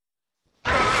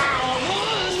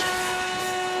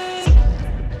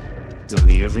to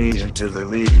the reason to the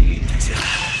lead.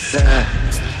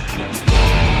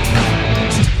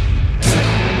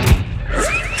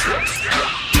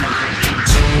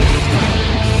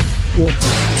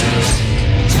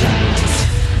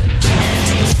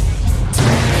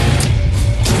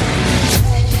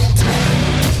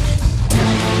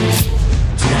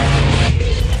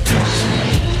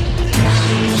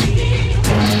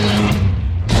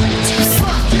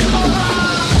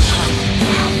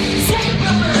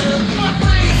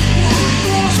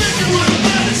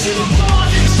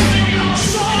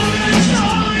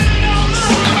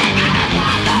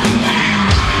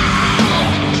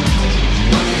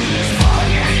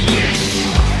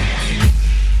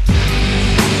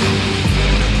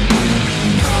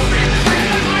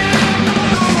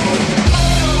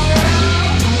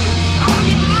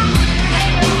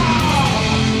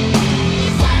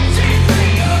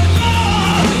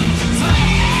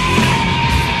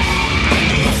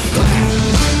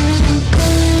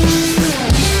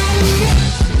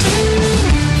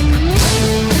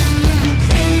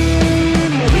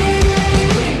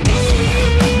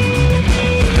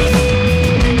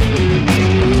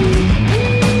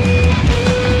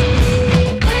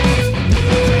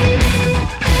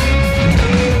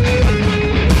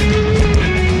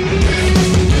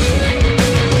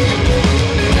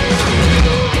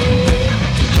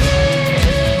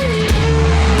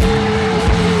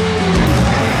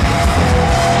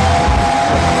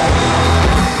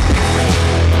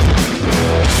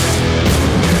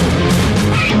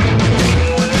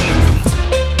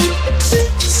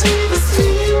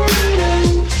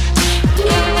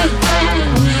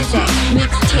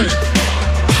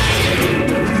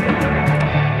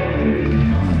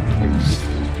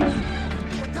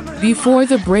 Before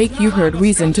the break, you heard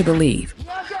Reason to Believe.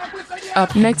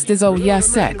 Up next is Oh Yeah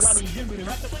Sex.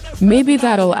 Maybe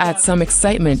that'll add some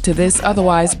excitement to this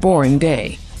otherwise boring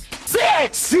day.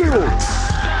 Sex!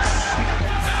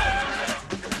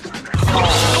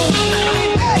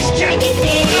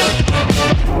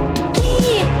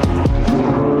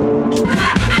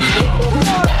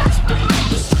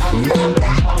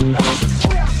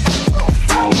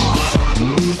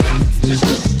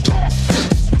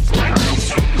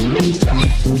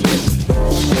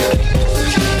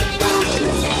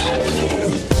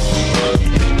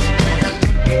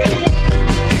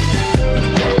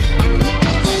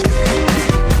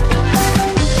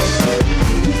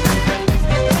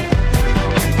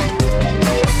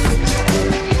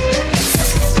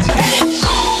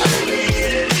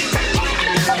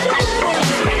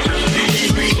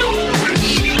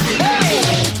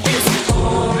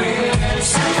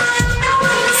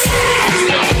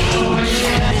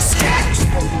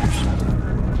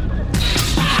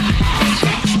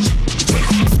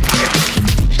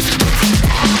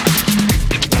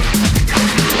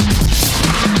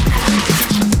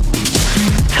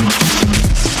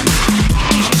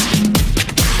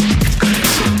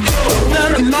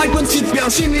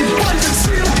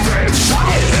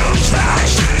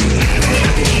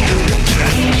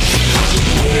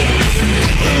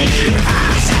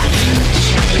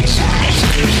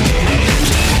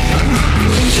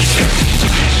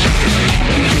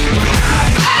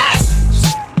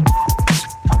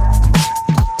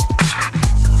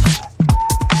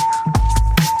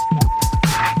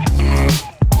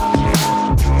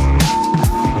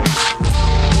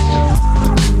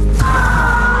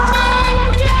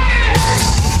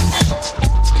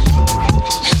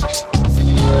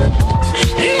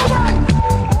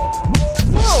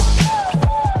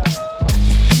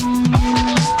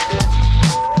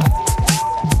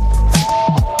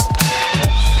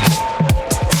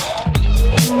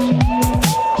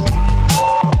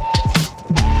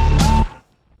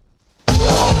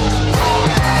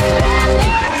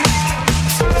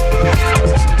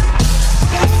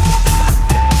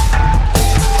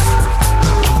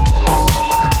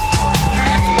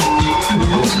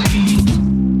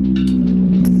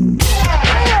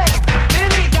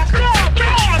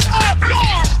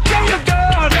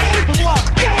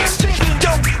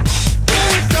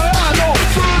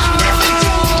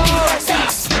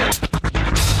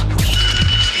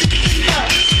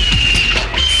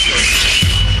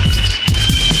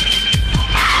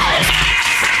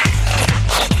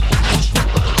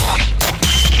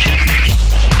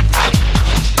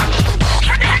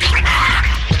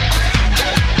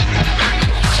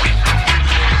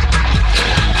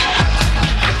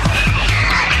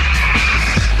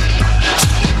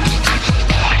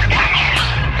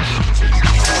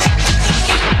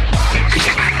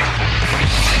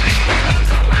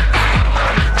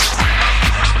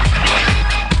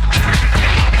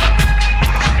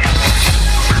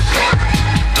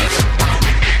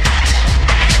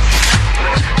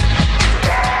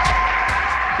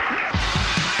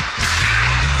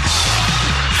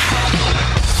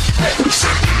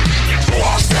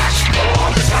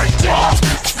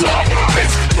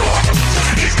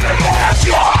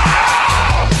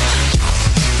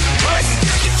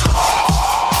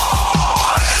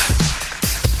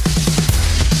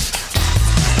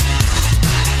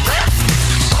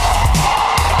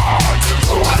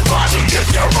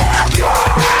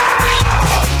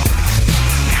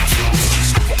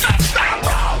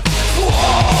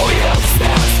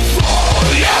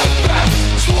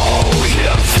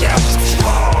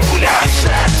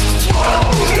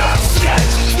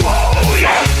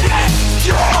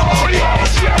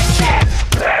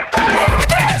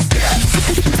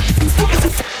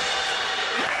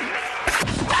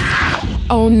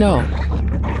 Oh no.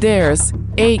 There's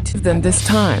 8 of them this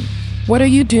time. What are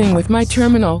you doing with my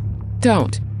terminal?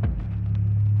 Don't.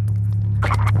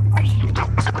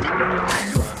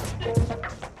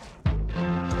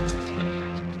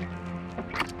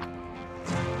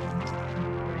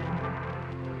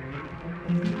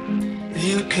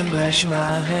 You can brush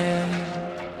my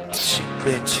hair, shoot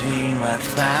between my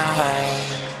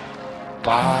thighs.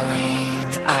 Darling,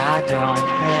 I don't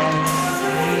care.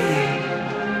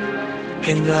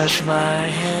 You can brush my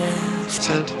hair,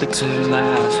 slip between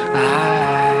my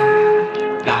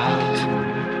thighs.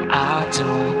 Darling, I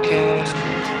don't care.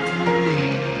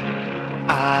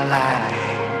 I lie.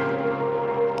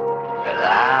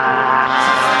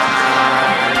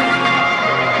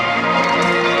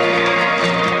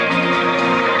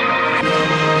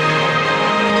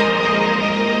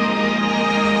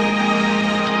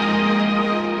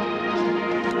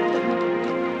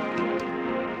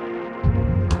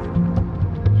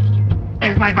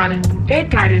 My running dead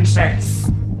guidance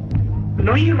says,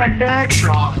 no, you were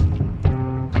natural.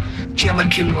 Killing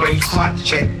great hot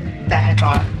shit that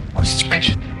was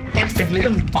special. That's the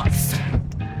little boss.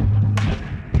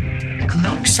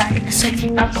 No second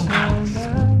setting up the house.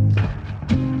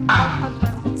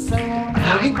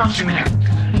 Having come to me,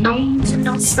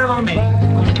 no ceremony.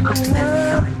 Going to go to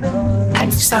that. I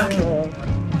started.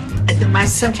 And my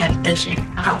second is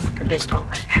out of this door.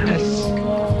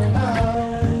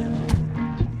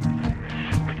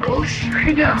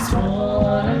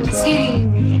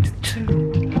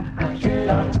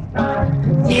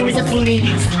 He was a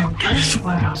police from this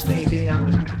world, baby.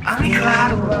 I'm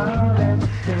glad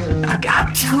I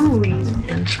got 2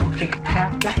 reasons to pick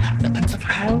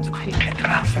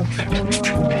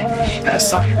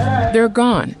They're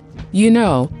gone. You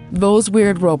know, those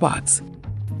weird robots.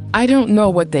 I don't know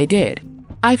what they did.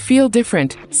 I feel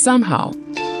different, somehow.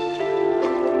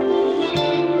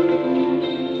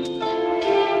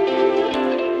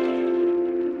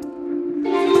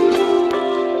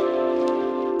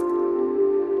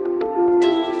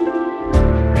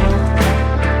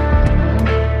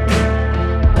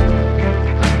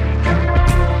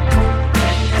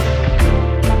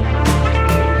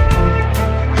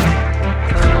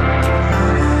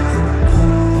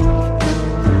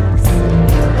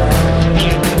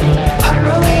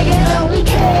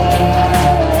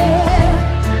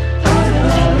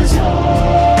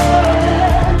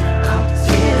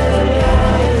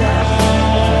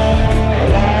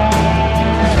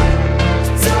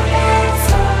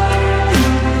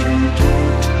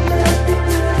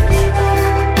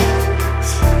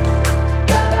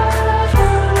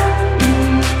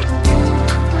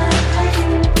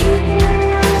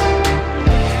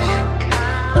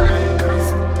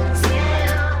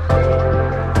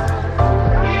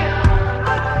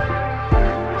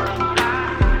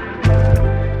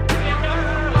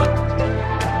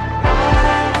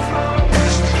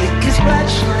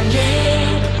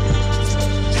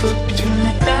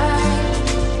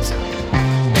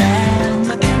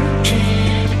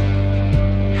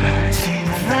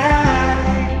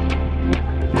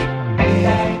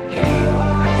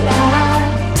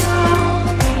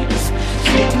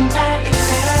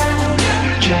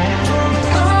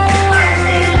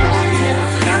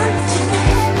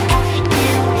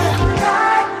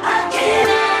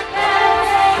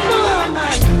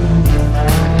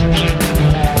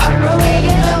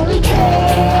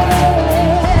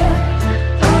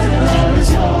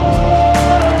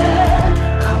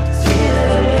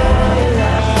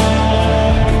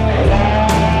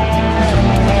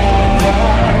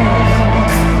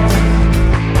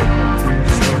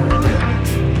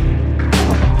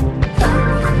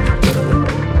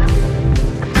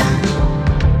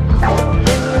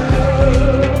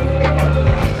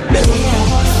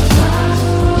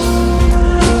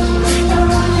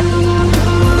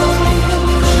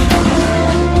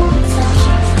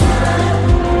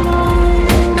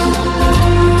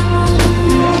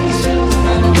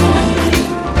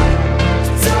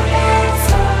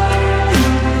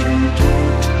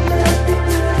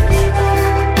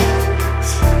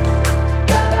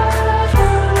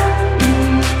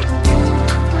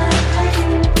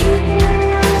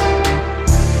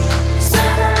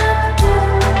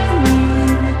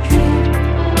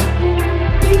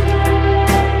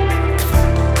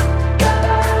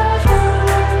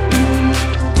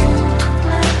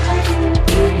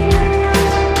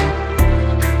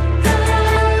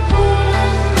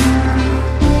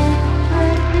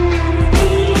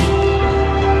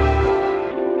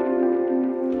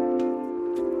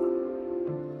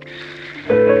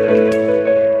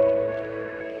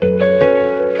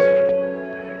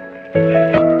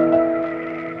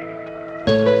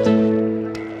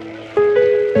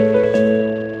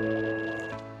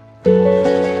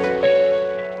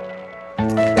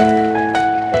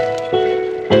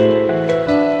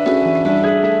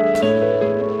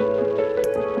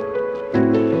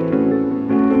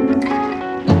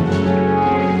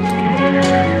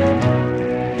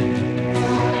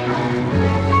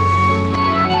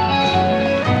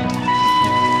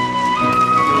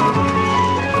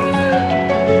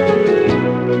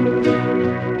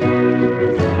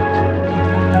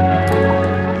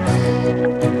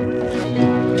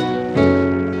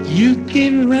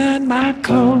 can run my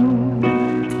coat.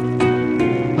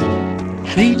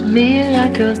 Treat me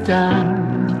like a star.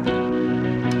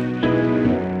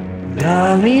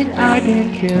 Darling, I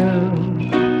can kill.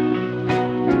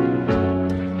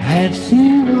 Have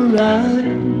seen a lot.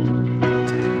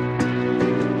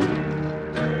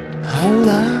 A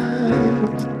lot.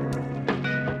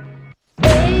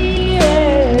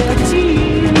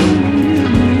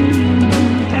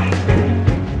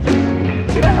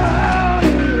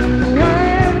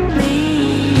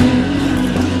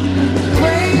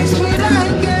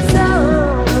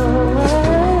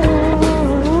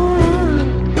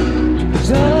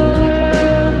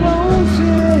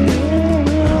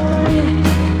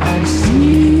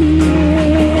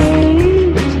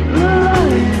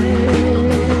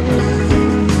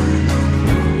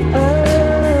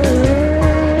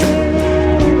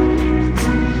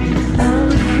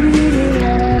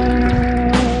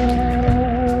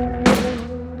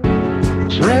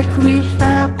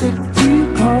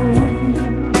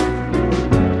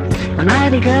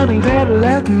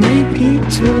 Let me be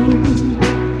too.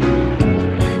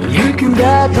 You can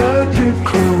grab her to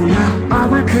corner.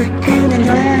 I'm a cooking in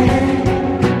there.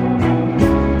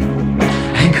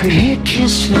 And could hit you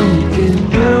something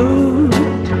good.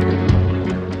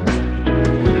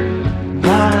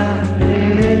 But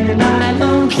I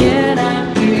don't care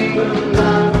that you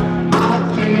love. I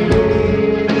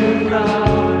feel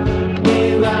love.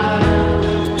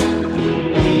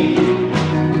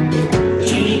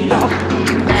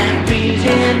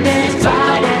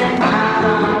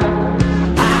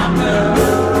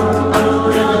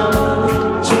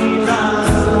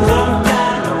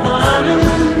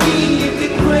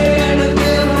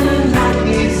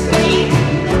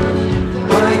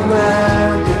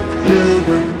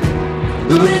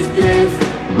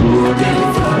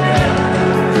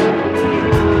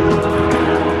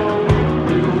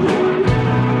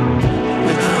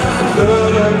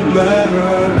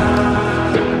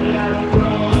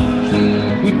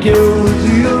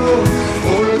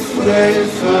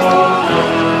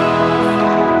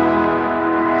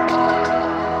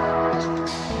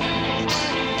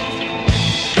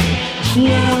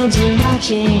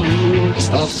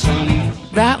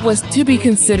 That was To Be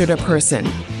Considered a Person,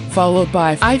 followed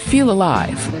by I Feel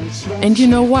Alive. And you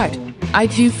know what? I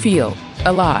do feel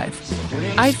alive.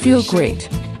 I feel great.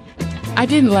 I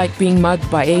didn't like being mugged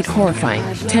by 8 horrifying,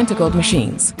 tentacled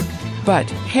machines. But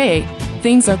hey,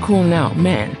 things are cool now,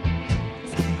 man.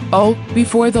 Oh,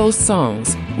 before those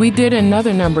songs, we did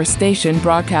another number station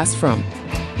broadcast from.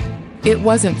 It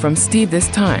wasn't from Steve this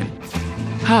time.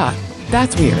 Ha,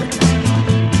 that's weird.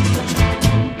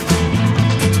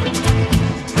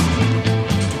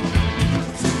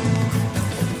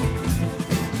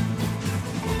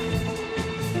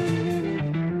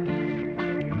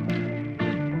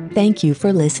 Thank you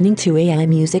for listening to AI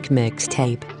Music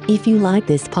Mixtape. If you like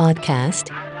this podcast,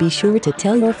 be sure to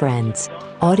tell your friends.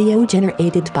 Audio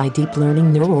generated by deep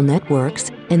learning neural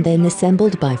networks and then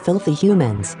assembled by filthy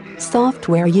humans.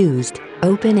 Software used,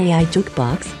 OpenAI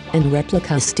Jukebox and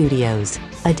Replica Studios.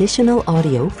 Additional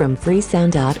audio from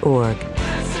freesound.org.